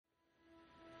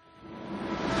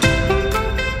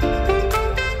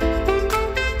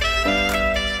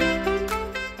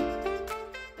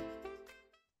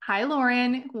Hi,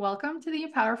 Lauren. Welcome to the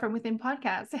Empower from Within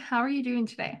podcast. How are you doing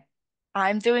today?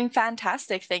 I'm doing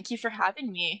fantastic. Thank you for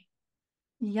having me.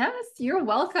 Yes, you're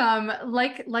welcome.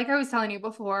 Like I was telling you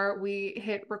before we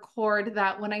hit record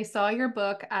that when I saw your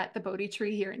book at the Bodhi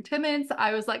Tree here in Timmins,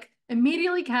 I was like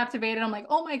immediately captivated. I'm like,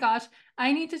 oh my gosh,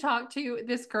 I need to talk to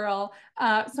this girl.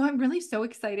 So I'm really so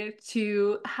excited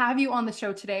to have you on the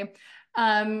show today.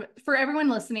 For everyone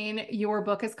listening, your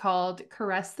book is called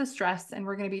Caress the Stress, and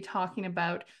we're going to be talking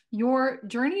about your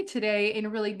journey today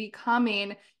in really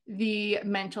becoming the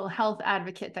mental health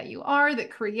advocate that you are, the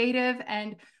creative,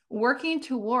 and working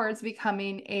towards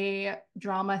becoming a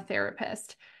drama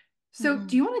therapist. So,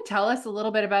 do you Mhm. want to tell us a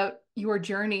little bit about your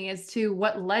journey as to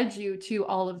what led you to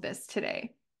all of this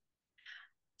today?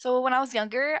 So when I was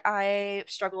younger, I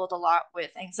struggled a lot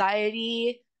with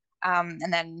anxiety, and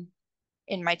then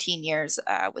in my teen years,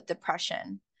 with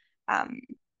depression. Um,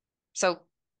 so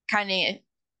kind of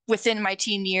within my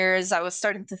teen years, I was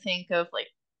starting to think of like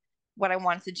what I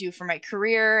wanted to do for my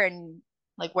career and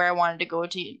like where I wanted to go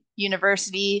to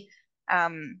university.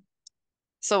 Um,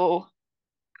 so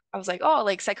I was like, oh,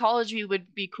 like psychology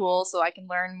would be cool, so I can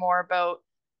learn more about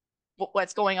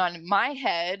what's going on in my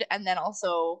head and then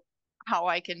also how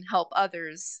I can help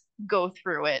others go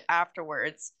through it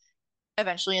afterwards,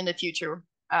 eventually in the future.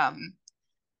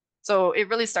 So it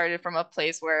really started from a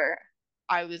place where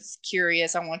I was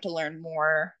curious. I want to learn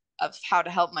more of how to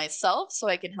help myself so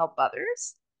I can help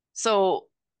others. So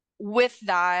with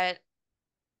that,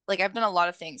 like I've done a lot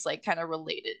of things like kind of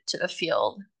related to the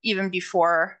field even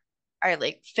before I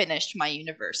like finished my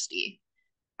university.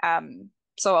 Um,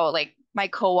 so like my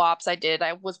co-ops I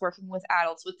was working with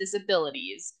adults with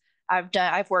disabilities.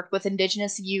 I've worked with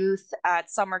Indigenous youth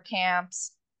at summer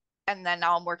camps, and then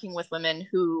now I'm working with women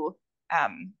who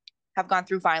um, have gone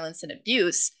through violence and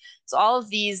abuse. So all of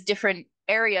these different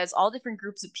areas, all different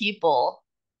groups of people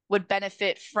would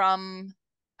benefit from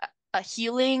a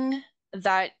healing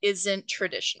that isn't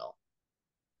traditional.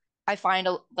 I find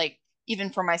like even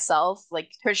for myself,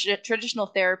 like traditional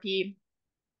therapy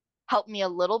helped me a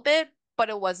little bit, but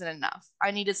it wasn't enough.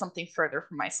 I needed something further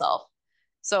for myself.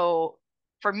 So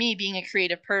for me, being a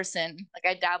creative person, like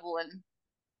I dabble in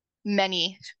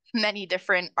many, many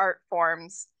different art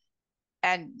forms.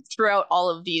 And throughout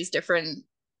all of these different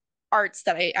arts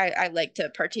that I like to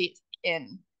partake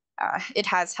in, it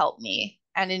has helped me.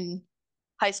 And in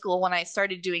high school, when I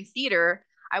started doing theater,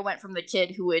 I went from the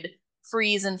kid who would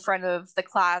freeze in front of the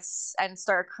class and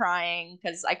start crying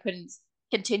because I couldn't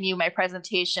continue my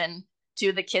presentation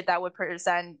to the kid that would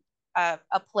present a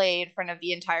play in front of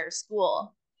the entire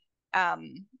school.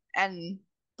 And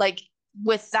like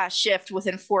with that shift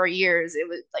within 4 years, it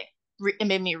was like it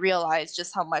made me realize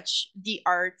just how much the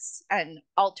arts and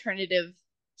alternative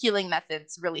healing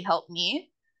methods really helped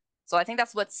me. So I think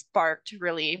that's what sparked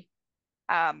really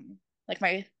like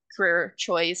my career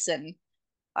choice and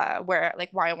where like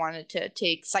why I wanted to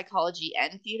take psychology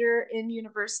and theater in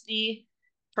university,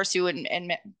 pursue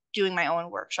and doing my own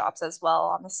workshops as well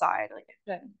on the side. Like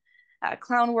I've done a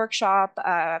clown workshop,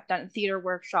 I've done a theater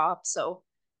workshop, so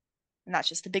and that's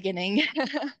just the beginning.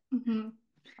 Mhm.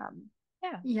 um,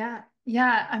 yeah. Yeah.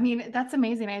 Yeah. I mean, that's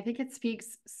amazing. I think it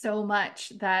speaks so much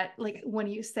that, like, when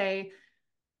you say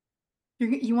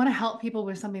you want to help people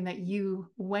with something that you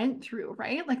went through,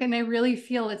 right? Like, and I really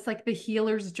feel it's like the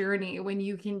healer's journey when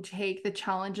you can take the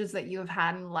challenges that you have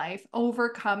had in life,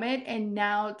 overcome it, and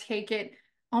now take it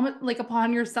almost like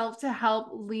upon yourself to help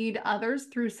lead others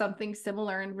through something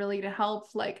similar and really to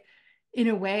help, like, in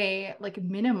a way, like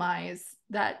minimize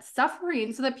that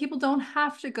suffering so that people don't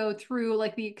have to go through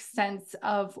like the extent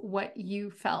of what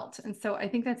you felt. And so I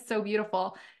think that's so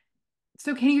beautiful.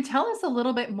 So, can you tell us a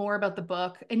little bit more about the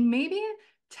book and maybe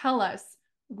tell us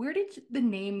where did the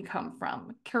name come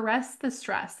from? Caress the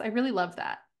Stress. I really love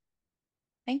that.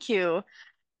 Thank you.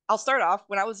 I'll start off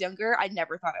when I was younger, I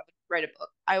never thought I would write a book.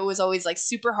 I was always like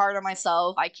super hard on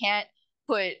myself. I can't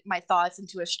put my thoughts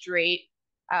into a straight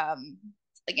um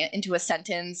like into a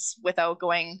sentence without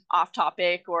going off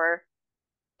topic or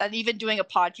and even doing a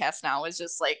podcast now is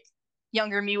just like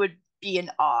younger me would be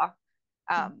in awe.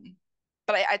 Um,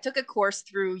 but I took a course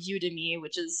through Udemy,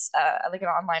 which is like an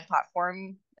online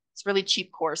platform. It's really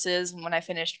cheap courses. And when I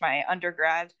finished my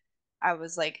undergrad, I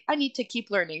was like, I need to keep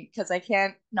learning because I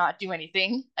can't not do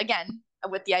anything. Again,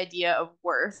 with the idea of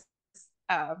worth.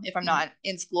 If I'm Right. not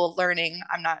in school learning,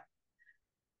 I'm not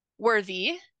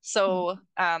worthy. So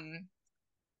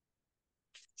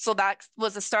that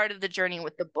was the start of the journey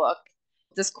with the book.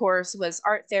 This course was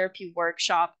art therapy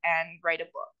workshop and write a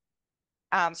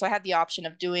book. So I had the option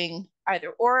of doing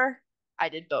either or. I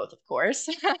did both, of course.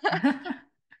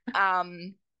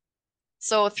 um,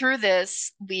 So through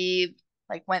this, we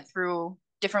like went through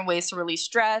different ways to release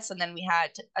stress, and then we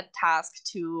had a task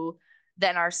to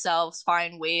then ourselves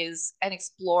find ways and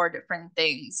explore different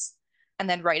things, and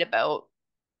then write about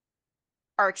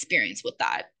our experience with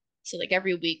that. So like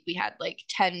every week we had like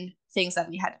 10 things that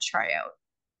we had to try out.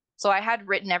 So I had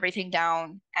written everything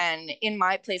down, and in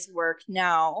my place of work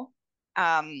now,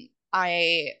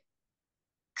 I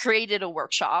created a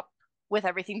workshop with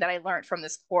everything that I learned from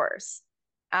this course.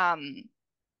 Um,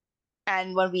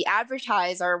 and when we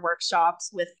advertise our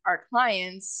workshops with our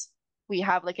clients, we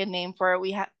have like a name for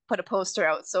it. Put a poster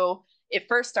out. So it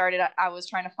first started, I was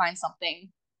trying to find something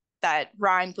that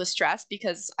rhymed with stress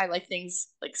because I like things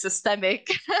like systemic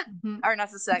Mhm. or not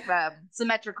systemic,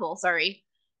 symmetrical, sorry,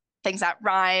 things that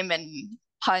rhyme and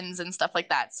puns and stuff like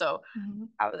that. So Mhm.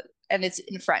 and it's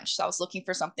in French. So I was looking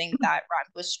for something that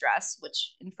rhymed with stress,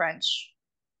 which in French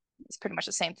is pretty much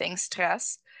the same thing,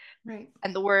 stress. Right.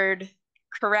 And the word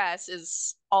caress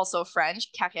is also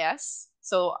French, caresse.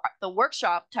 So the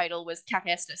workshop title was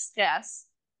Caresse de stress.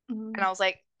 And Mhm. I was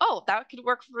like, oh, that could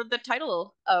work for the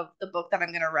title of the book that I'm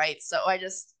going to write. So I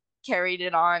just carried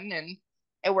it on, and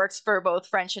it works for both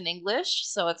French and English.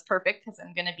 So it's perfect because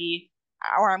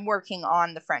I'm working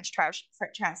on the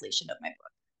translation of my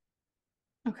book.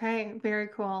 Okay, very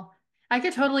cool. I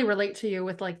could totally relate to you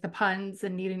with like the puns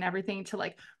and needing everything to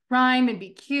like rhyme and be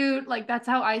cute. Like that's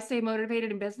how I stay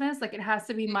motivated in business. Like it has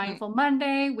to be Hmm. Mindful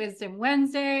Monday, Wisdom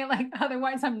Wednesday. Like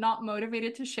otherwise I'm not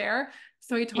motivated to share.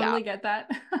 So I Yeah. totally get that.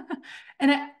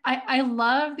 And I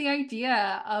love the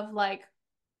idea of like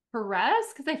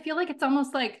caress because I feel like it's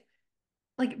almost like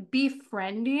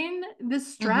befriending the Hmm.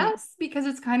 stress because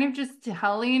it's kind of just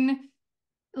telling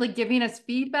like giving us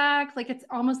feedback. Like it's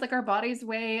almost like our body's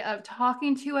way of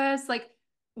talking to us. Like,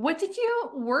 what did you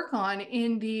work on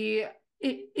in the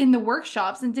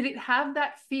workshops? And did it have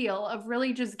that feel of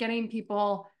really just getting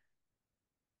people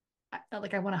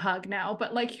like I want to hug now,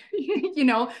 but like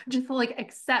just to like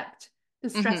accept the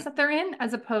stress Hmm. that they're in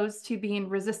as opposed to being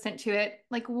resistant to it?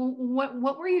 Like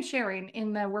what were you sharing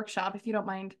in the workshop, if you don't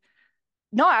mind?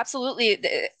 No, absolutely.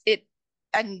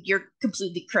 And you're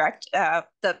completely correct. That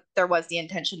there was the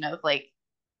intention of like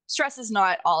stress is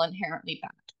not all inherently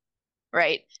bad,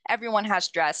 right? Everyone has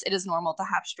stress. It is normal to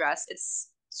have stress. It's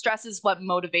stress is what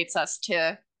motivates us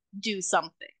to do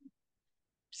something.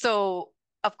 So,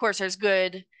 of course, there's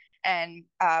good and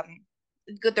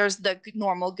good. There's the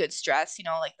normal good stress,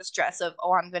 like the stress of,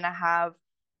 oh, I'm gonna have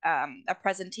a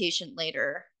presentation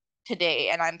later today,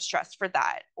 and I'm stressed for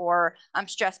that, or I'm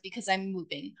stressed because I'm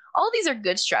moving. All of these are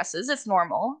good stresses. It's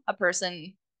normal. A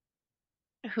person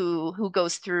who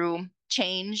goes through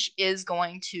change is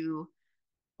going to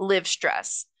live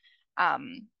stress.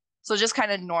 Um, so just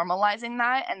kind of normalizing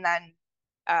that, and then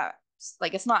uh,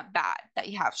 like it's not bad that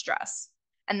you have stress.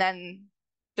 And then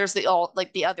there's the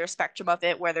other spectrum of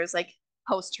it where there's like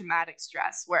post traumatic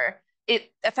stress where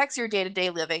it affects your day to day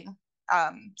living.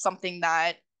 Something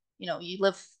that you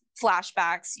live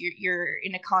flashbacks. You're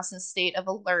in a constant state of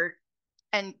alert,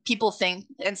 and people think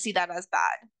and see that as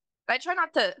bad. But I try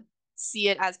not to see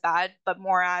it as bad, but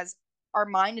more as our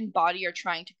mind and body are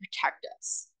trying to protect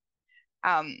us.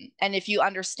 And if you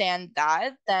understand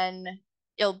that, then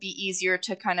it'll be easier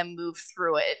to kind of move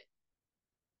through it.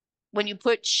 When you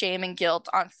put shame and guilt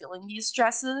on feeling these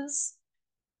stresses,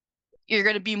 you're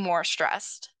going to be more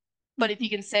stressed. But if you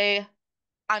Mhm. can say,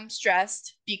 I'm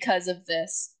stressed because of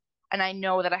this, and I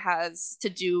know that it has to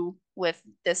do with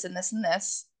this and this and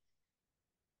this,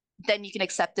 then you can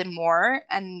accept it more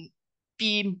and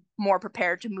be more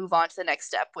prepared to move on to the next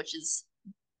step, which is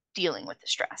dealing with the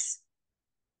stress.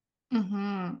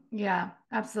 Yeah,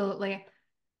 absolutely.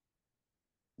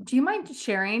 Do you mind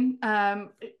sharing? I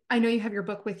know you have your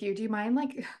book with you. Do you mind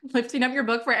like lifting up your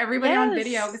book for everybody on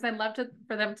video? Yes. Because I'd love to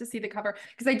for them to see the cover.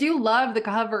 Because I do love the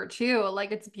cover too.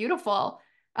 Like it's beautiful.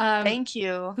 Um, Thank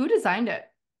you. who designed it?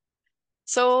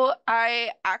 So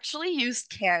I actually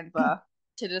used Canva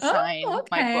to Oh, design my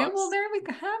okay. Well, books. there we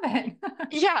have it.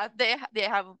 Yeah, they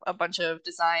have a bunch of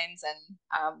designs,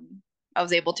 and I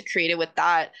was able to create it with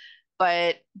that.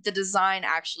 But the design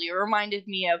actually reminded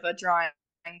me of a drawing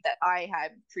that I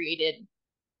had created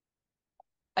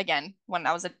again when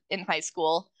I was in high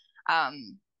school,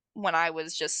 um, when I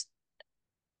was just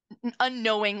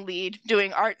unknowingly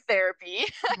doing art therapy.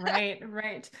 Right,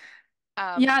 right.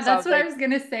 Yeah, So I that's was what I like, was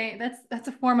gonna say. That's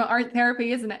a form of art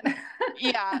therapy, isn't it?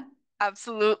 yeah,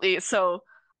 absolutely. So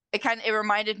it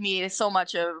reminded me so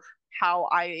much of how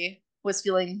I was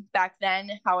feeling back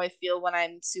then, how I feel when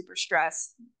I'm super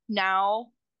stressed now.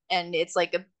 And it's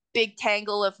like a big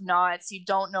tangle of knots. You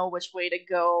don't know which way to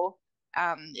go.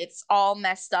 It's all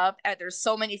messed up, and there's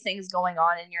so many things going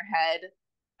on in your head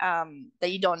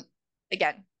that you don't,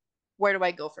 again, where do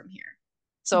I go from here?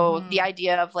 So the Mm-hmm.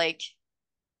 idea of like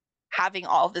having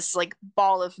all this like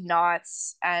ball of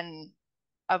knots and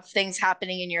of things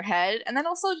happening in your head, and then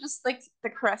also just like the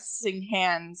caressing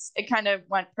hands, it kind of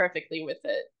went perfectly with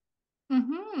it.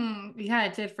 Mm-hmm. Yeah,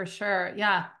 it did for sure.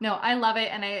 Yeah. No, I love it.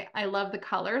 And I love the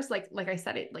colors. Like I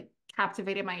said, it like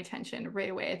captivated my attention right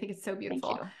away. I think it's so Thank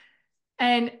beautiful. you.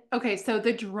 And okay, so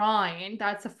the drawing,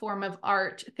 that's a form of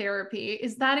art therapy.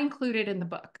 Is that included in the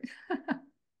book?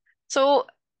 So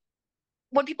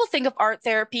when people think of art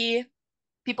therapy,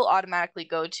 people automatically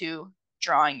go to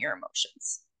drawing your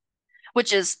emotions,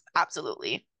 which is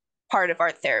absolutely part of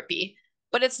art therapy,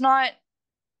 but it's not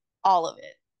all of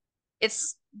it.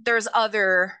 It's there's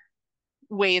other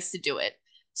ways to do it.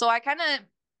 So I kind of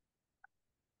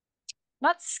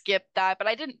not skip that, but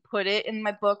I didn't put it in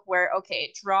my book where,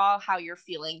 okay, draw how you're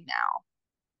feeling now.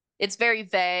 It's very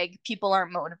vague. People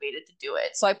aren't motivated to do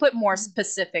it. So I put more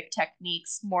specific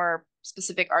techniques, more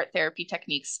specific art therapy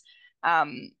techniques.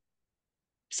 Um,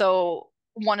 so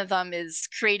one of them is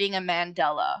creating a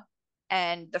mandala.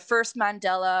 And the first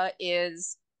mandala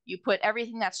is you put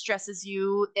everything that stresses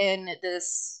you in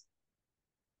this,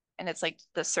 and it's like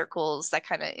the circles that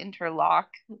kind of interlock.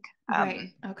 Right.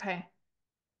 Um, Okay.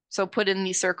 so put in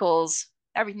these circles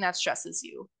everything that stresses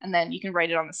you. And then you can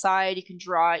write it on the side, you can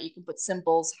draw it, you can put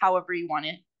symbols, however you want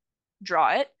to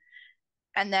draw it.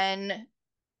 And then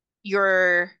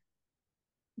you're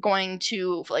going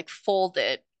to like fold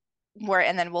it where,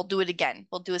 and then we'll do it again.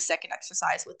 We'll do a second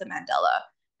exercise with the mandala.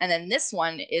 And then this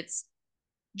one, it's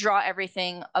draw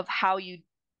everything of how you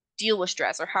deal with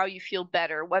stress or how you feel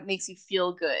better, what makes you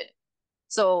feel good.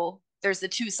 So there's the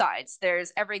two sides.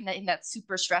 There's everything that's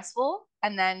super stressful,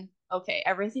 and then okay,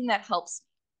 everything that helps.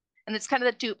 And it's kind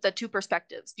of the two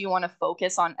perspectives. Do you want to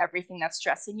focus on everything that's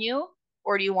stressing you,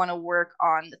 or do you want to work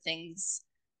on the things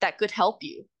that could help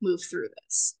you move through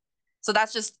this? So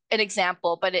that's just an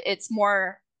example, but it's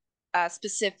more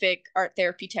specific art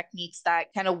therapy techniques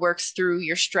that kind of works through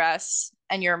your stress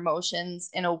and your emotions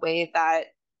in a way that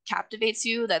captivates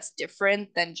you, that's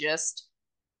different than just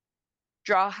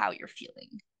draw how you're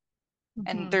feeling.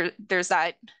 And Mm-hmm. there's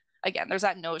that, again, there's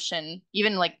that notion,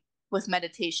 even like with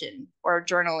meditation or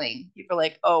journaling, people are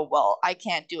like, oh well, I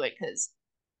can't do it because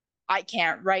I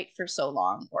can't write for so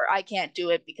long, or I can't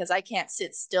do it because I can't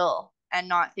sit still and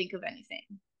not think of anything.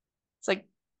 It's like,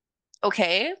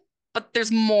 okay, but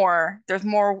there's more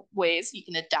ways you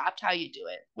can adapt how you do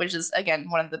it, which is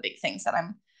again one of the big things that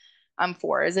I'm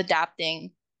for, is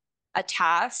adapting a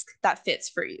task that fits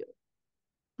for you,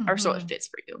 or so it Mm-hmm. fits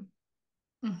for you.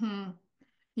 Mm-hmm.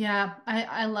 Yeah,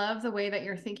 I love the way that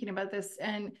you're thinking about this.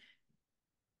 And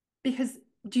because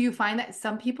do you find that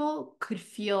some people could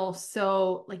feel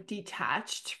so like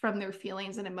detached from their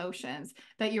feelings and emotions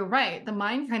that you're right, the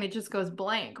mind kind of just goes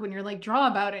blank when you're like draw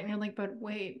about it and you're like, but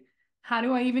wait, how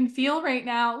do I even feel right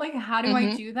now? Like, how do I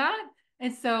Mm-hmm. do that?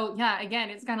 And so, yeah, again,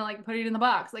 it's kind of like put it in the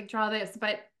box, like draw this,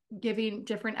 but giving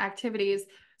different activities.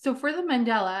 So for the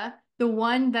Mandela, the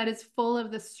one that is full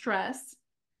of the stress,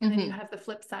 and then you Mm-hmm. have the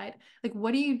flip side, like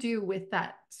what do you do with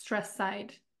that stress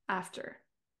side after?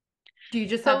 Do you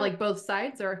just have So like both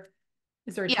sides or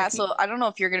is there a yeah, so technique? I don't know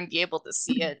if you're going to be able to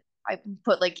see it. I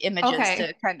put like images to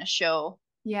Okay. kind of show.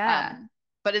 Yeah. Um,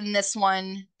 but in this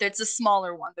one, there's a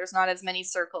smaller one. There's not as many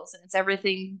circles, and it's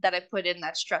everything that I put in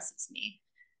that stresses me.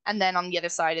 And then on the other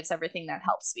side, it's everything that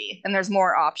helps me. And there's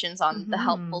more options on the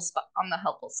Hmm. on the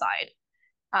helpful side.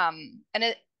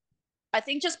 And I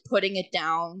think just putting it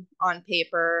down on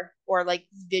paper or like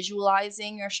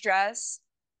visualizing your stress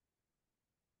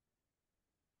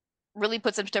really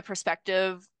puts into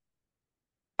perspective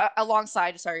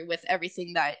alongside, sorry, with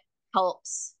everything that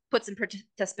helps, puts in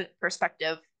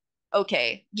perspective.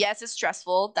 Okay, yes, it's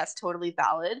stressful. That's totally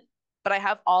valid. But I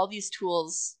have all these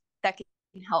tools that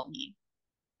can help me.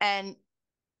 And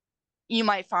you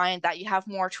might find that you have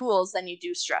more tools than you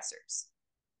do stressors.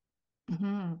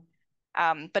 Hmm.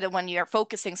 But when you're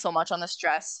focusing so much on the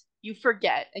stress, you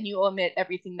forget and you omit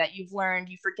everything that you've learned.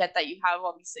 You forget that you have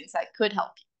all these things that could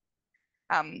help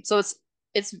you. So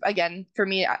it's again for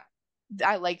me,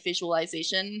 I like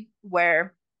visualization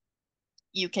where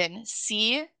you can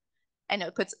see and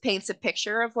it paints a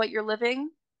picture of what you're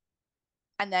living,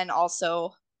 and then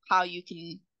also how you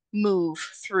can move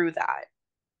through that.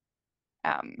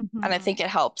 And I Hmm. think it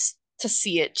helps to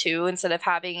see it too instead of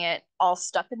having it all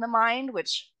stuck in the mind,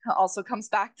 which also comes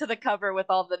back to the cover with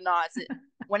all the knots.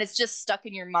 When it's just stuck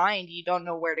in your mind, you don't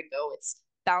know where to go. It's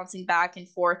bouncing back and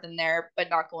forth in there, but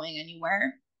not going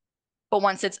anywhere. But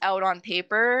once it's out on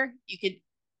paper, you could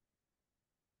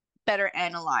better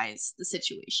analyze the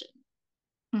situation.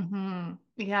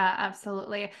 Yeah,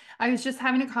 absolutely. I was just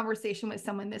having a conversation with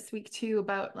someone this week too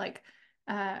about like,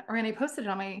 or and I posted it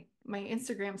on my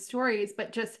Instagram stories,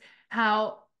 but just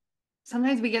how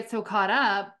sometimes we get so caught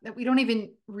up that we don't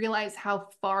even realize how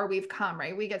far we've come,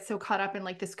 right? We get so caught up in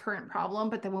like this current problem,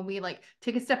 but then when we like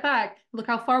take a step back, look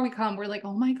how far we come, we're like,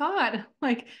 oh my God,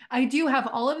 like I do have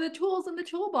all of the tools in the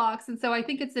toolbox. And so I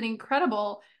think it's an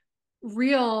incredible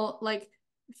real like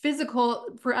physical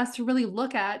for us to really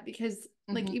look at because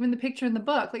like Hmm. even the picture in the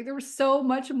book like there were so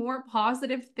much more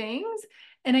positive things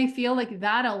and I feel like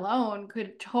that alone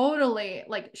could totally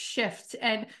like shift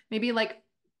and maybe like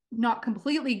not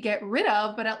completely get rid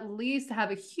of but at least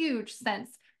have a huge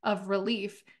sense of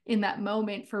relief in that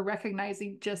moment for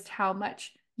recognizing just how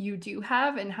much you do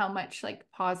have and how much like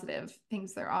positive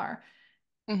things there are.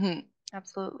 Hmm.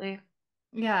 Absolutely.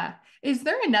 Yeah. Is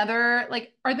there another,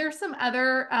 like, are there some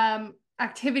other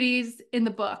activities in the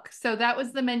book? So that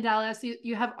was the mandala. So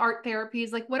you have art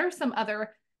therapies. Like, what are some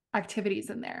other activities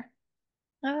in there?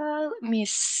 Let me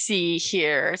see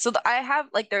here. So I have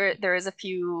like there is a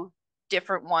few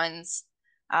different ones.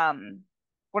 Um,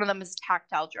 One of them is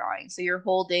tactile drawing. So you're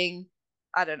holding,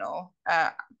 I don't know,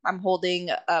 I'm holding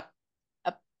a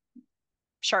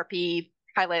Sharpie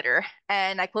highlighter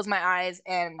and I close my eyes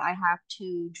and I have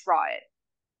to draw it.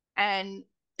 And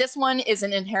this one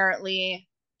isn't inherently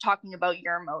talking about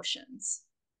your emotions,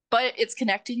 but it's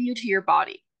connecting you to your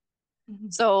body.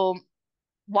 Mhm. So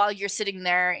while you're sitting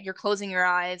there, you're closing your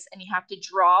eyes and you have to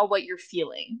draw what you're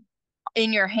feeling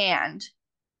in your hand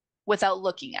without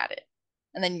looking at it.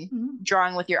 And then Mhm.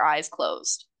 drawing with your eyes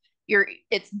closed.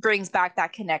 It brings back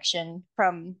that connection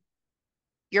from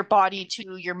your body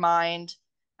to your mind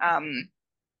um,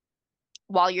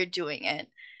 while you're doing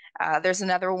it. There's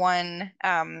another one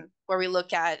where we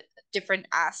look at different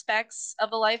aspects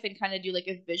of a life and kind of do like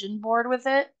a vision board with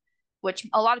it, which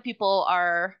a lot of people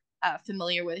are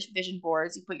familiar with vision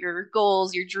boards. You put your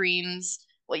goals, your dreams,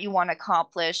 what you want to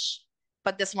accomplish.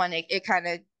 But this one, it kind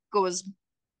of goes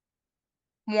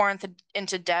more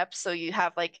into depth. So you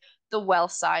have like the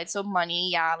wealth side, so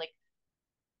money, yeah, like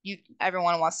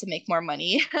everyone wants to make more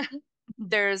money. Mhm.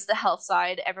 There's the health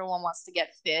side, everyone wants to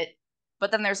get fit,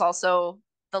 but then there's also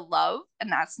the love,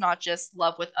 and that's not just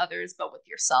love with others, but with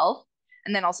yourself,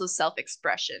 and then also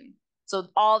self-expression. So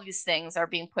all these things are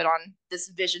being put on this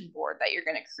vision board that you're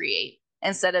going to create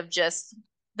instead of just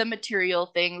the material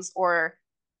things or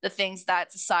the things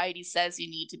that society says you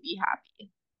need to be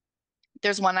happy.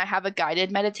 There's one I have a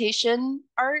guided meditation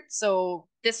art. So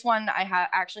this one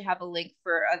actually have a link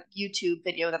for a YouTube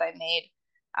video that I made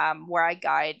where I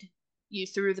guide you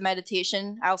through the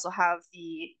meditation. I also have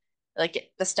the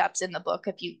steps in the book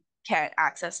if you can't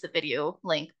access the video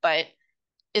link, but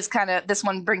it's kind of this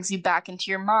one brings you back into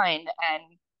your mind and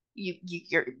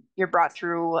you're brought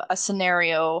through a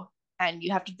scenario and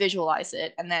you have to visualize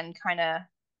it and then kind of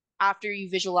after you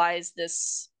visualize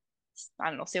this, I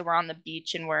don't know, say we're on the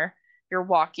beach and you're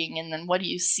walking and then what do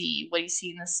you see? What do you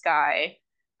see in the sky?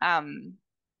 Um,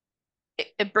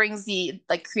 it brings the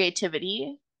like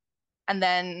creativity and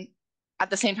then at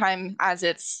the same time as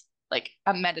it's like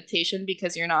a meditation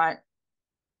because you're not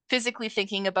physically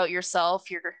thinking about yourself,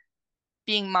 you're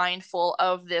being mindful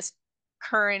of this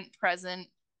current present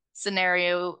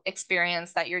scenario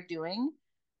experience that you're doing.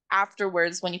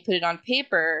 Afterwards, when you put it on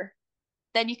paper,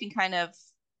 then you can kind of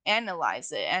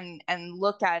analyze it and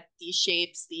look at these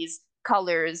shapes, these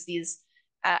colors, these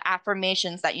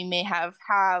affirmations that you may have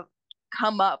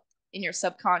come up in your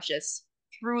subconscious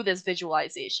through this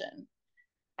visualization.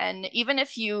 And even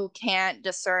if you can't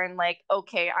discern, like,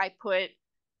 okay, I put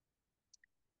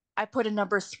a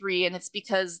number 3 and it's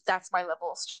because that's my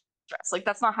level of stress. Like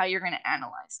that's not how you're going to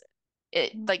analyze it.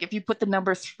 It like if you put the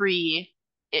number 3,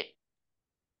 it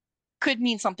could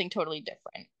mean something totally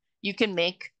different. You can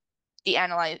make the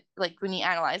analyze like when you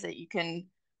analyze it, you can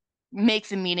make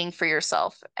the meaning for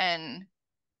yourself and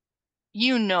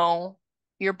you know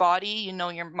your body, you know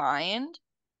your mind,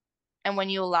 and when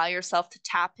you allow yourself to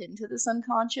tap into this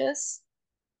unconscious,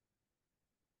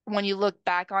 when you look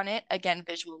back on it again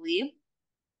visually,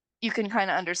 you can kind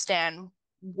of understand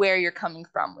where you're coming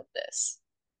from with this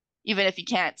even if you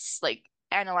can't like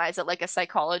analyze it like a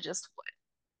psychologist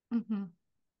Mhm.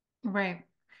 Right.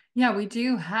 Yeah, we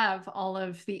do have all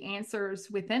of the answers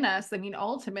within us. I mean,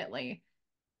 ultimately.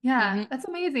 would. Yeah, that's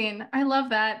amazing. I love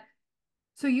that.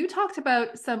 So you talked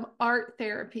about some art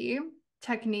therapy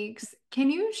techniques.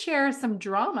 Can you share some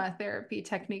drama therapy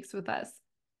techniques with us?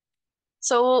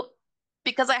 So,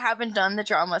 because I haven't done the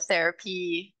drama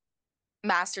therapy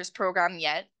master's program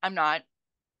yet, I'm not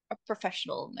a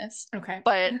professional in this, Okay.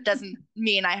 but it doesn't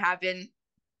mean I haven't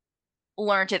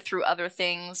learned it through other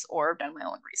things or done my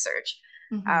own research.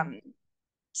 Hmm. Um,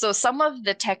 so some of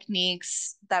the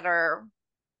techniques that are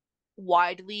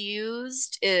widely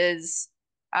used is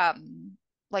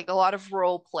like a lot of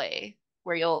role play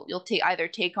where you'll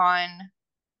take on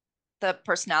the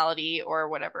personality or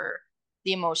whatever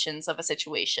the emotions of a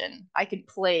situation. I could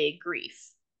play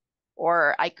grief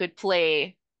or I could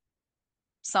play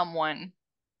someone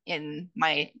in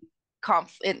my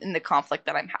in the conflict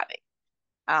that I'm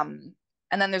having.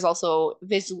 And then there's also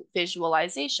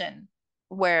visualization,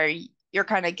 where you're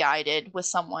kind of guided with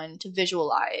someone to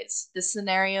visualize the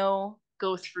scenario,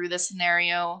 go through the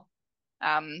scenario,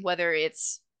 whether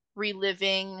it's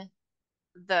reliving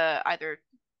the either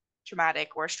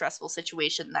traumatic or stressful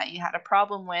situation that you had a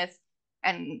problem with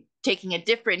and taking a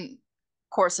different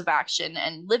course of action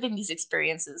and living these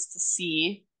experiences to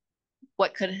see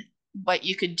what could what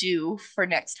you could do for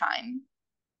next time,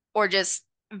 or just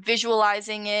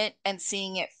visualizing it and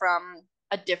seeing it from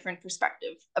a different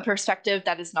perspective, a perspective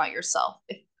that is not yourself.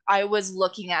 If I was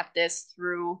looking at this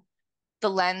through the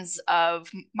lens of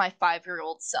my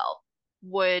 5-year-old self,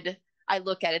 would I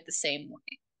look at it the same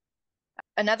way?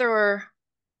 Another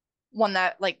one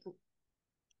that like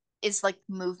is like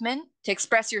movement, to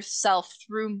express yourself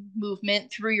through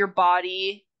movement, through your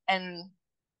body, and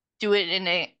do it in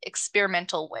an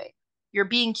experimental way. You're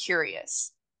being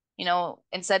curious,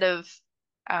 instead of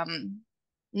um,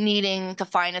 needing to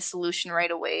find a solution right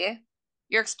away,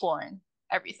 you're exploring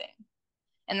everything.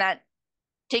 And that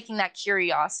taking that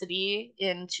curiosity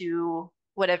into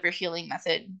whatever healing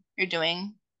method you're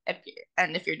doing,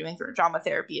 and if you're doing through drama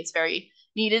therapy, it's very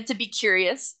needed to be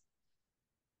curious.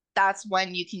 That's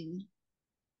when you can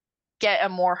get a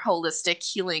more holistic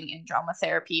healing in drama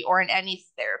therapy or in any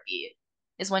therapy,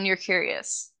 is when you're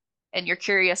curious and you're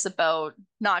curious about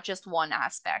not just one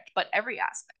aspect, but every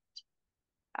aspect,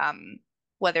 um,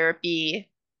 whether it be,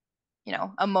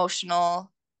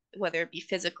 emotional, whether it be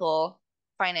physical,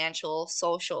 financial,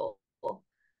 social,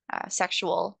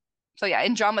 sexual. So yeah,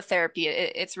 in drama therapy,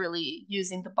 it's really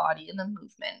using the body and the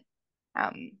movement.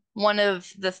 One of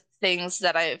the things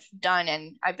that I've done,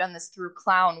 and I've done this through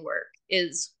clown work,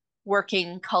 is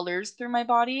working colors through my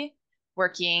body,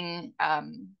 working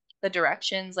the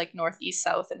directions like north, east,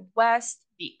 south, and west,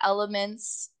 the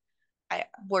elements,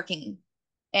 working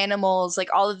animals, like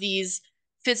all of these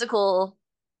physical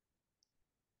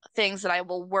things that I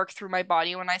will work through my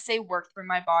body. When I say work through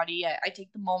my body, I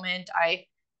take the moment, I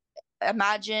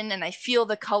imagine and I feel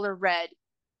the color red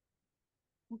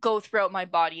go throughout my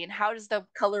body, and how does the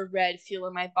color red feel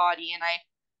in my body,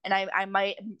 and I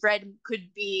might, red could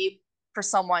be for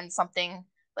someone something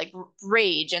like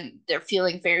rage, and they're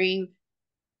feeling very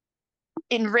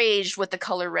enraged with the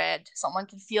color red. Someone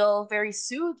can feel very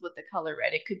soothed with the color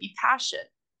red. It could be passion.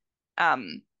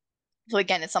 um so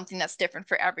again, it's something that's different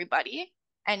for everybody,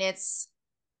 and it's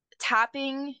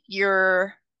tapping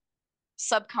your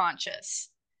subconscious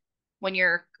when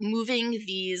you're moving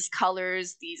these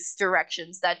colors, these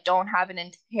directions that don't have an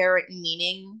inherent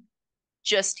meaning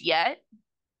just yet.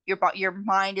 Your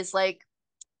mind is like,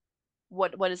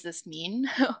 what does this mean?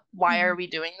 Why are Hmm. we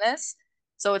doing this?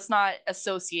 So it's not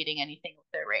associating anything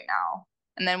with it right now.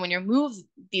 And then when you move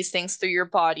these things through your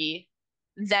body,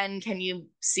 then can you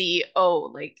see,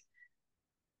 oh, like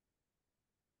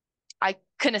I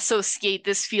can associate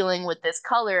this feeling with this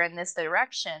color and this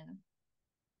direction.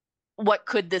 What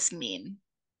could this mean?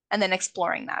 And then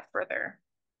exploring that further.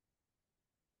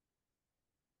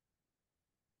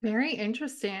 Very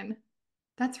interesting.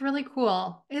 That's really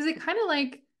cool. Is it kind of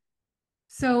like,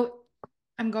 so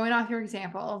I'm going off your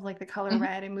example of like the color Mhm.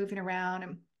 red and moving around,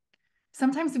 and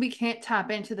sometimes we can't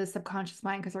tap into the subconscious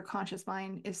mind because our conscious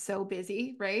mind is so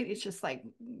busy, right? It's just like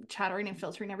chattering and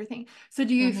filtering everything. So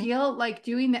do you Mhm. feel like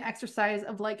doing the exercise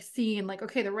of like seeing like,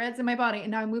 okay, the red's in my body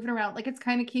and now I'm moving around, like it's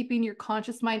kind of keeping your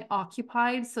conscious mind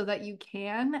occupied so that you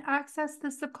can access the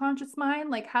subconscious mind?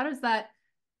 Like how does that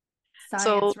So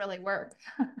science really work?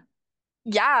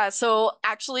 yeah, so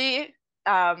actually,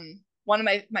 one of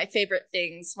my favorite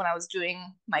things when I was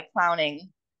doing my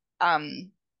clowning,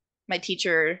 um, my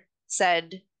teacher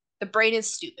said, the brain is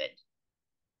stupid.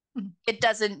 It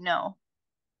doesn't know.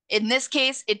 In this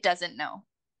case, it doesn't know.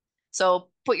 So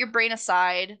put your brain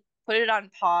aside, put it on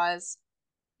pause.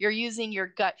 You're using your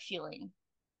gut feeling.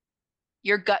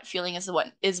 Your gut feeling is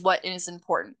what is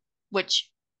important,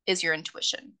 which is your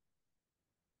intuition.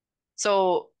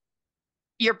 So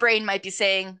your brain might be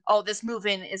saying, "Oh, this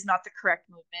movement is not the correct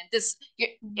movement. This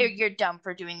you're dumb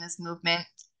for doing this movement."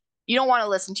 You don't want to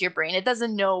listen to your brain. It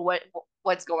doesn't know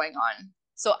what's going on.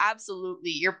 So absolutely,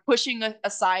 you're pushing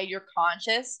aside your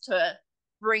conscious to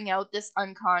bring out this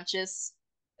unconscious,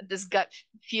 this gut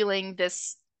feeling,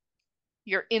 this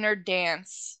your inner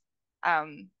dance.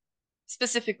 Um,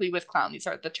 Specifically with clown, these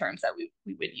are the terms that we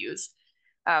would use.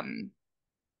 Um,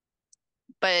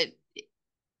 but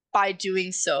by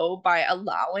doing so, by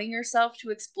allowing yourself to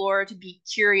explore, to be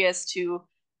curious, to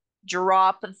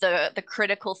drop the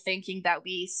critical thinking that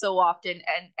we so often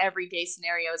and everyday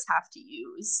scenarios have to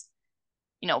use.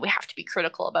 We have to be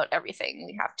critical about everything.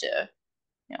 We have to,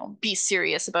 be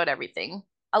serious about everything.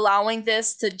 Allowing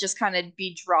this to just kind of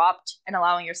be dropped and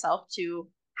allowing yourself to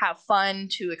have fun,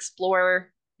 to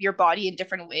explore your body in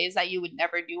different ways that you would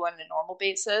never do on a normal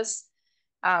basis,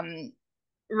 um,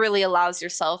 really allows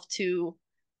yourself to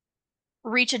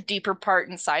reach a deeper part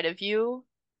inside of you,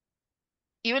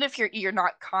 even if you're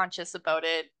not conscious about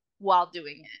it while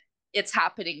doing it. It's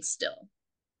happening still.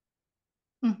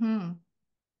 Mm-hmm.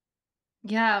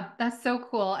 Yeah, that's so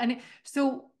cool. And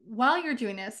so while you're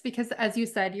doing this, because as you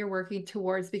said, you're working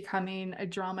towards becoming a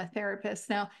drama therapist.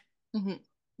 Now, Mhm.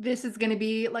 this is going to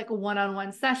be like a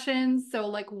one-on-one session. So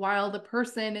like while the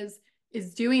person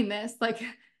is doing this, like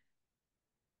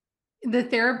the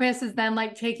therapist is then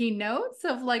like taking notes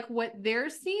of like what they're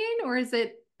seeing, or is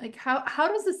it like how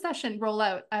does the session roll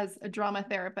out as a drama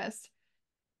therapist?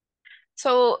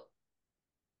 So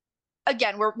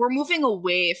again, we're moving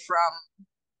away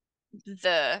from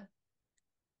the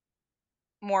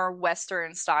more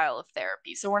Western style of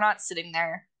therapy. So we're not sitting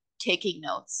there taking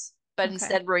notes, but Okay.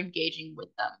 instead we're engaging with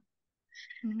them.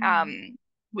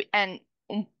 Mm-hmm. And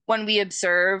when we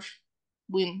observe,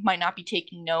 we might not be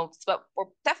taking notes, but we're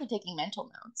definitely taking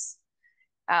mental notes.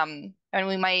 And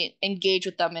we might engage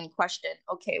with them and question,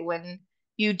 okay, when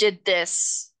you did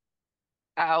this,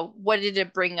 what did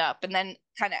it bring up? And then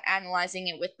kind of analyzing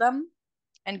it with them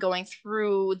and going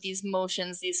through these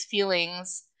motions, these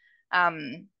feelings.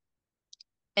 Um,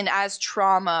 and as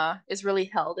trauma is really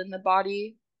held in the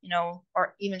body,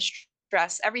 or even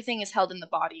stress, everything is held in the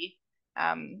body.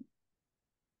 Um,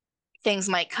 Things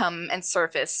might come and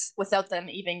surface without them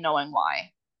even knowing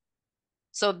why.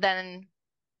 So then,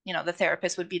 the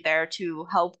therapist would be there to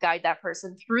help guide that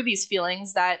person through these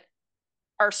feelings that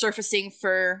are surfacing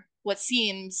for what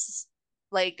seems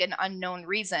like an unknown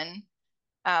reason.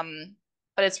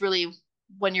 But it's really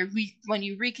when you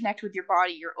reconnect with your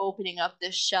body, you're opening up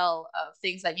this shell of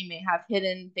things that you may have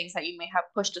hidden, things that you may have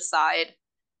pushed aside.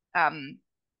 Um,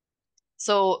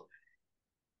 so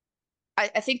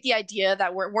I think the idea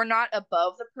that we're not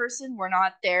above the person, we're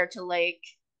not there to like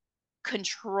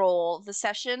control the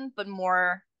session, but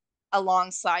more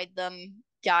alongside them,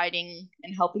 guiding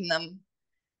and helping them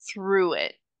through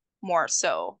it more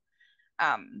so.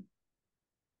 Um,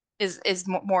 is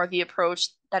more the approach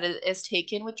that is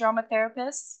taken with drama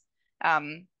therapists,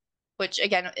 um, which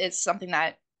again is something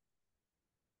that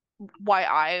why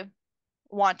I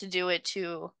want to do it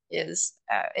too is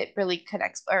it really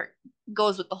connects or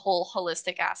goes with the whole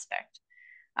holistic aspect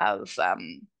of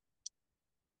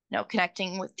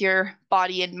connecting with your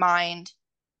body and mind,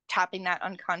 tapping that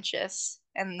unconscious,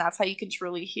 and that's how you can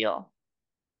truly heal.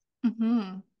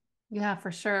 Mm-hmm. Yeah,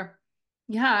 for sure.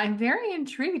 Yeah, I'm very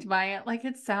intrigued by it. Like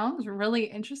it sounds really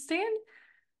interesting.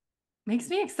 Makes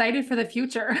me excited for the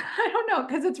future. I don't know,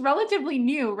 because it's relatively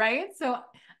new, right? So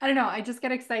I don't know. I just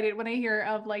get excited when I hear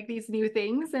of like these new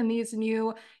things and these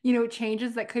new,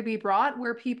 changes that could be brought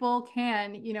where people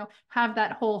can, have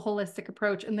that whole holistic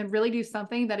approach and then really do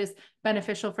something that is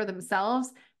beneficial for themselves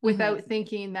Hmm. without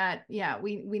thinking that, yeah,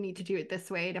 we need to do it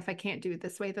this way. And if I can't do it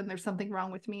this way, then there's something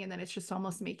wrong with me. And then it's just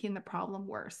almost making the problem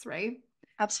worse, right?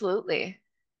 Absolutely.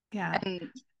 Yeah. And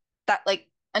that like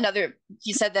another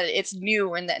you said that it's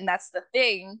new and that's the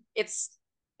thing. It's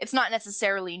not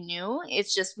necessarily new.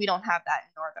 It's just we don't have that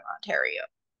in Northern Ontario.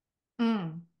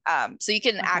 Mm, So you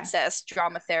can okay. access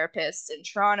drama therapists in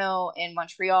Toronto, in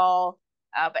Montreal,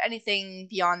 but anything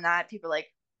beyond that, people are like,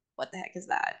 what the heck is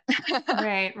that?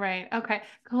 Right, right. Okay.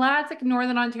 Classic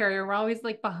Northern Ontario. We're always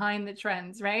like behind the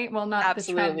trends, right? Well, not the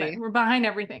trend, but Absolutely. we're behind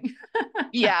everything.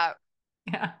 Yeah.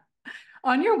 Yeah.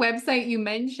 On your website, you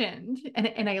mentioned,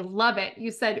 and I love it,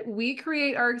 you said, we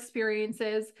create our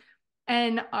experiences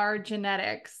and our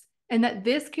genetics, and that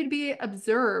this could be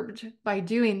observed by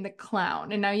doing the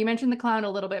clown. And now you mentioned the clown a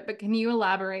little bit, but can you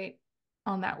elaborate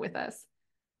on that with us?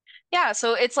 Yeah,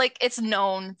 so it's like it's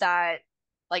known that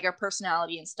like our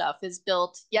personality and stuff is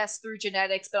built, yes, through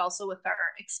genetics, but also with our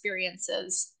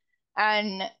experiences.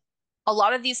 And a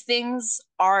lot of these things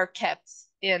are kept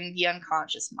in the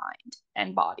unconscious mind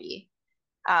and body.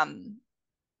 Um,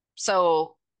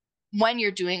 so when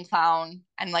you're doing clown,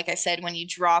 and like I said, when you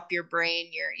drop your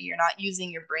brain, you're not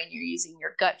using your brain, you're using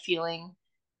your gut feeling.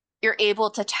 You're able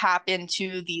to tap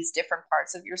into these different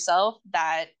parts of yourself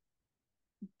that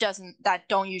doesn't that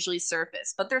don't usually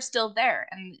surface, but they're still there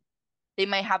and they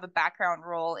might have a background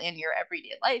role in your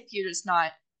everyday life. You're just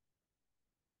not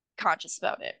conscious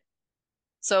about it.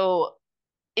 So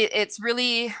it's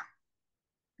really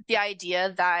the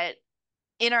idea that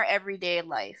in our everyday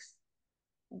life,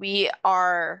 we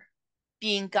are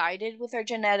being guided with our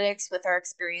genetics, with our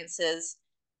experiences.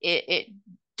 It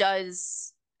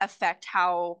does affect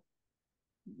how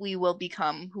we will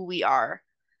become who we are.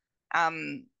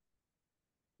 Um,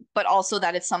 but also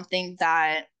that it's something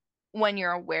that when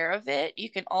you're aware of it, you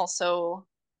can also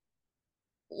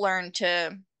learn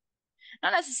to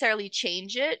not necessarily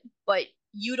change it, but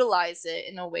utilize it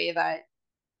in a way that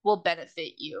will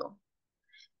benefit you.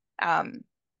 Um,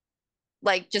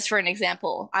 like just for an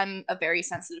example, I'm a very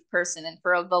sensitive person, and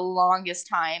for the longest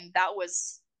time, that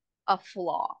was a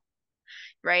flaw,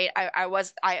 right? I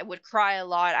would cry a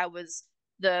lot. I was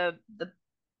the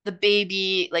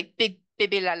baby, like big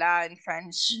bébé lala in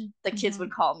French. The kids would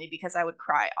Mhm. call me because I would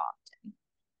cry often.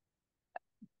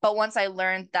 But once I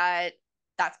learned that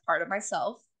that's part of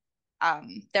myself,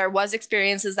 there was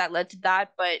experiences that led to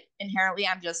that, but inherently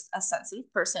I'm just a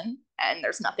sensitive person, and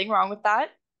there's nothing wrong with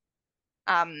that.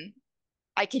 Um,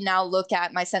 I can now look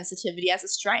at my sensitivity as a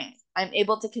strength. I'm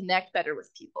able to connect better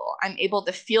with people. I'm able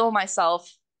to feel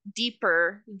myself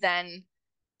deeper than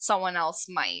someone else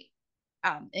might.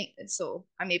 And so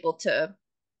I'm able to,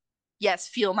 yes,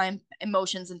 feel my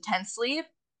emotions intensely,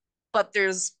 but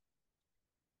there's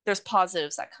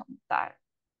positives that come with that.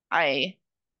 I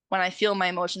when I feel my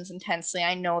emotions intensely,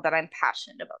 I know that I'm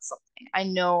passionate about something. I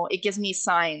know it gives me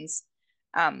signs,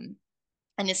 um,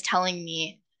 and is telling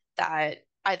me that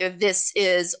either this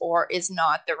is or is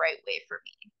not the right way for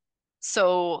me.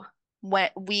 So when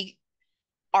we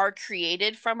are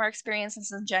created from our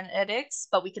experiences and genetics,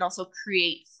 but we can also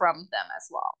create from them as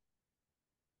well,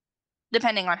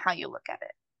 depending on how you look at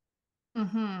it.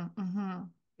 Mm-hmm.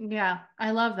 Mm-hmm. Yeah,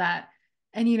 I love that.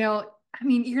 And I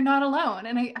mean, you're not alone.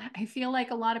 And I feel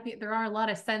like a lot of people, there are a lot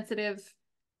of sensitive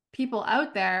people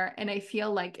out there, and I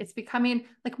feel like it's becoming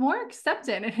like more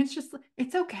accepted, and it's just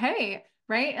it's okay,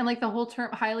 right? And like the whole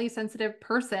term highly sensitive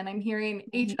person, I'm hearing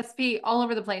Mhm. HSP all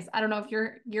over the place. I don't know if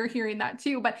you're hearing that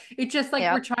too, but it's just like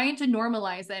we're Yep. trying to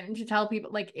normalize it and to tell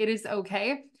people like it is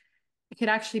okay. It could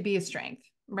actually be a strength,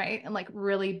 right? And like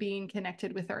really being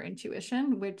connected with our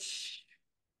intuition, which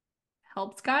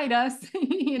helps guide us,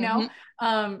 you know?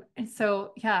 Hmm. And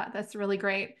so, yeah, that's really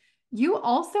great. You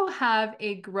also have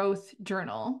a growth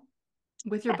journal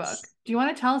with your book. Yes. Do you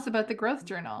want to tell us about the growth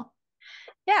journal?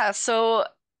 Yeah. So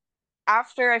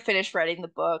after I finished writing the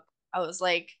book, I was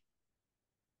like,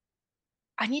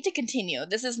 I need to continue.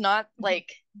 This is not Mhm.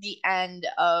 like the end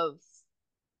of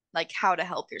like how to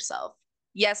help yourself.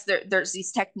 Yes, there's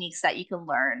these techniques that you can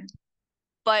learn,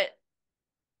 but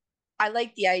I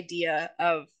like the idea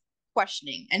of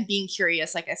questioning and being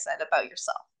curious, like I said, about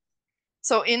yourself.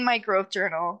 So in my growth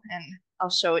journal, and I'll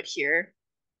show it here.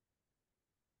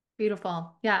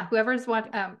 Beautiful. Yeah. Whoever's what,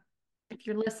 if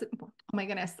you're listening, oh my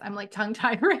goodness, I'm like tongue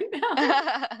tied right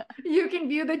now. You can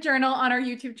view the journal on our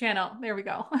YouTube channel. There we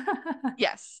go.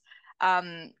 Yes.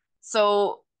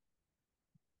 So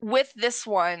with this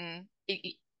one,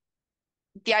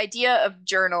 the idea of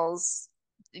journals,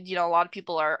 a lot of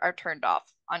people are turned off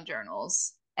on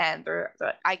journals, and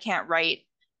I can't write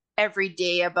every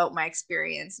day about my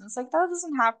experience. And it's like that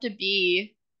doesn't have to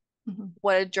be Mhm.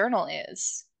 what a journal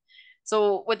is.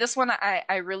 So with this one,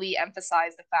 I really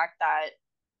emphasize the fact that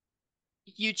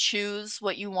you choose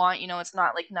what you want. It's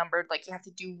not like numbered, like you have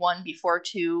to do one before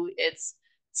two. It's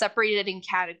separated in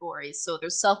categories. So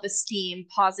there's self-esteem,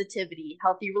 positivity,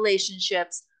 healthy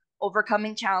relationships,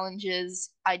 overcoming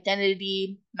challenges,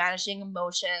 identity, managing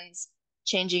emotions,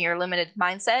 changing your limited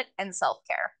mindset, and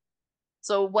self-care.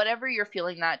 So whatever you're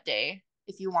feeling that day,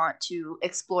 if you want to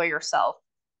explore yourself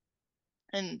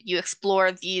and you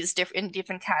explore these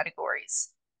different categories.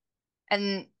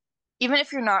 And even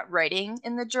if you're not writing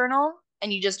in the journal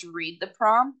and you just read the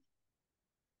prompt,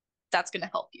 that's going to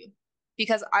help you.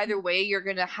 Because either way, you're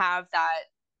going to have that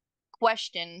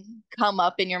question come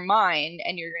up in your mind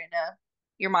and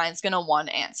your mind's going to want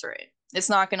to answer it. It's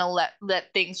not going to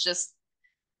let things just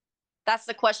that's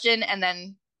the question and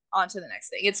then on to the next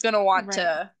thing. It's going to want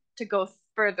Right. to go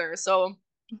further. So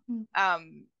Mhm.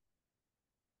 um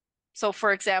so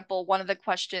for example, one of the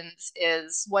questions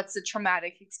is what's the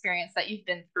traumatic experience that you've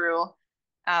been through?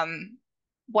 Um,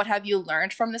 what have you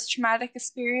learned from this traumatic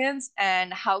experience,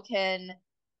 and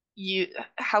you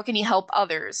how can you help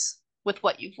others with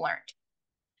what you've learned?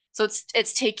 So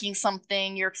it's taking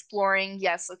something you're exploring,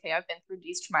 yes, okay, I've been through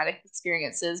these traumatic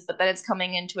experiences, but then it's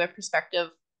coming into a perspective,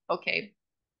 okay,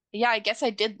 yeah, I guess I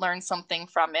did learn something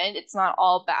from it. It's not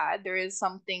all bad. There is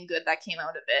something good that came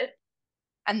out of it.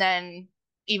 And then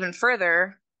even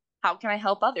further, how can I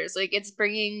help others? Like it's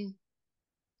bringing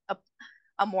a,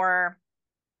 a more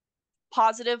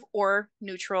positive or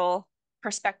neutral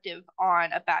perspective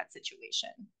on a bad situation.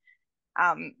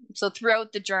 So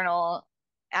throughout the journal,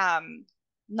 um,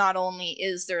 not only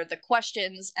is there the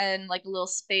questions and like a little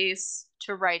space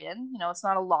to write in, it's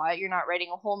not a lot. You're not writing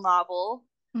a whole novel.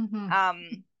 Hmm.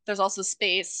 There's also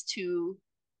space to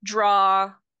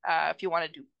draw, if you want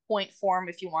to do point form,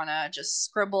 if you want to just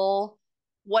scribble,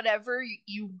 however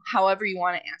you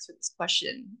want to answer this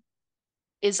question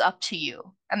is up to you.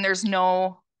 And there's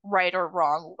no right or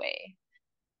wrong way.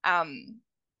 Um,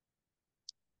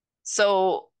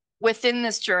 so within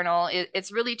this journal,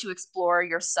 it's really to explore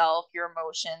yourself, your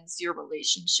emotions, your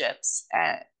relationships,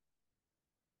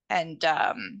 and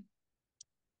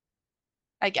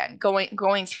again,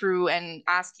 going through and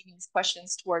asking these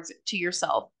questions towards to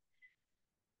yourself,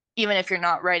 even if you're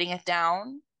not writing it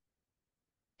down,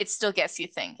 it still gets you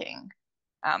thinking.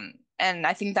 And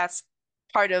I think that's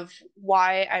part of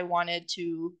why I wanted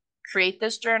to create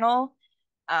this journal,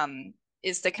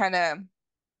 is to kind of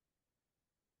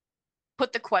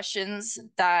put the questions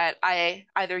that I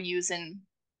either use in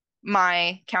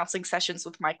my counseling sessions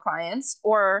with my clients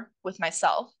or with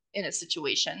myself in a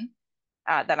situation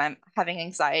that I'm having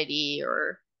anxiety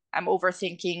or I'm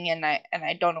overthinking and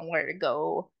I don't know where to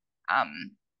go.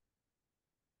 Um,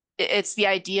 it's the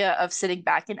idea of sitting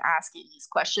back and asking these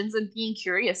questions and being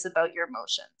curious about your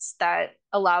emotions that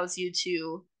allows you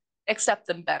to accept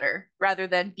them better rather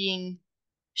than being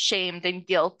shamed and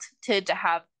guilted to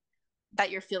have that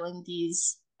you're feeling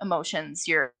these emotions.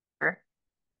 You're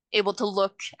able to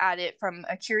look at it from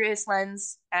a curious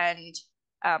lens and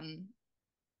um,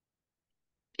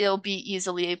 it'll be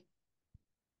easily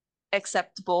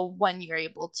acceptable when you're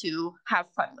able to have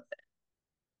fun with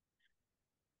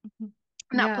it,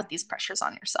 not Yeah, put these pressures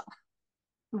on yourself.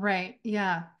 right.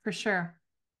 Yeah, for sure.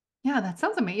 Yeah, that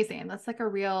sounds amazing. That's like a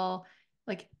real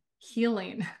like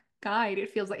healing guide,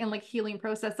 it feels like, and like healing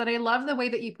process. That I love the way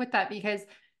that you put that because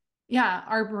yeah,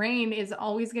 our brain is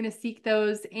always going to seek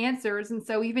those answers. And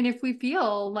so even if we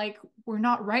feel like we're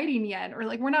not writing yet or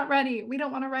like we're not ready, we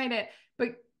don't want to write it,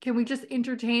 but can we just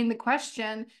entertain the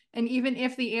question? And even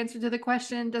if the answer to the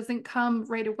question doesn't come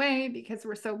right away because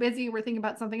we're so busy, we're thinking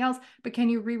about something else, but can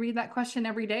you reread that question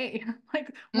every day?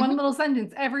 Like one Mm-hmm. little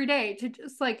sentence every day to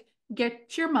just like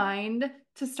get your mind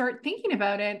to start thinking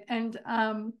about it. And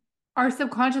our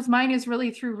subconscious mind is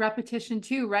really through repetition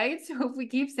too, right? So if we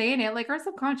keep saying it, like our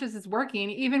subconscious is working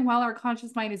even while our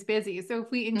conscious mind is busy. So if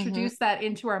we Mm-hmm. introduce that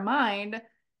into our mind,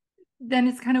 then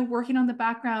it's kind of working on the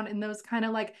background and those kind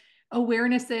of like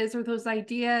awarenesses or those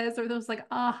ideas or those like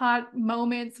aha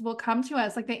moments will come to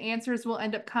us. Like the answers will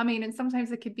end up coming. And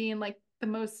sometimes it could be in like the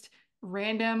most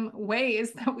random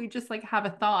ways that we just like have a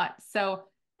thought. So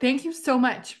thank you so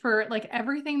much for like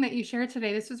everything that you shared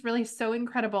today. This was really so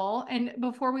incredible. And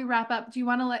before we wrap up, do you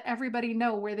want to let everybody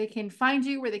know where they can find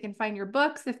you, where they can find your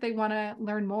books if they want to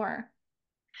learn more?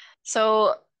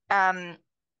 So, um,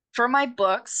 for my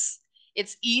books,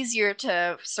 it's easier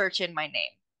to search in my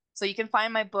name. So you can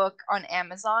find my book on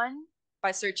Amazon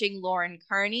by searching Lauryn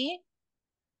Carney,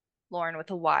 Lauren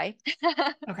with a Y.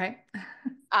 Okay.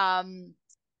 Um,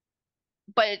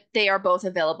 but they are both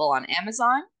available on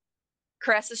Amazon.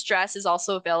 Caress of Stress is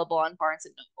also available on Barnes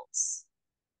and Nobles.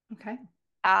 Okay.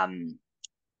 Um,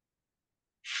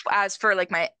 as for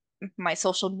like my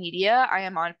social media, I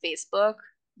am on Facebook.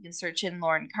 You can search in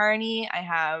Lauren Carney. I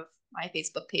have my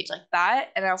Facebook page like that,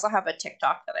 and I also have a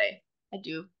TikTok that I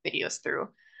do videos through.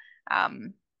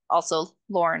 Um, Also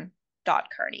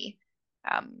Lauren.Carney.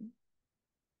 Um,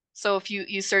 so if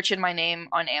you search in my name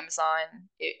on Amazon,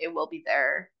 it will be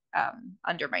there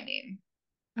under my name.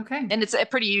 Okay. And it's a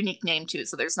pretty unique name too,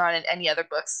 so there's not any other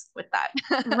books with that.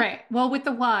 Right. Well, with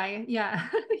the Y, yeah,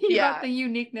 you got Yeah. the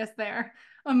uniqueness there.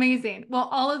 Amazing. Well,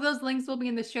 all of those links will be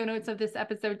in the show notes of this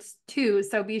episode too,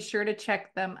 so be sure to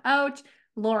check them out.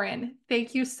 Lauryn,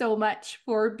 thank you so much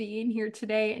for being here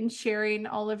today and sharing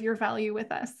all of your value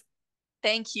with us.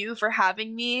 Thank you for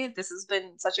having me. This has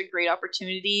been such a great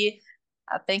opportunity.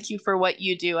 Thank you for what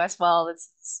you do as well.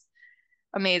 It's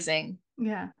amazing.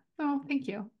 Yeah. Oh, thank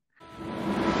you.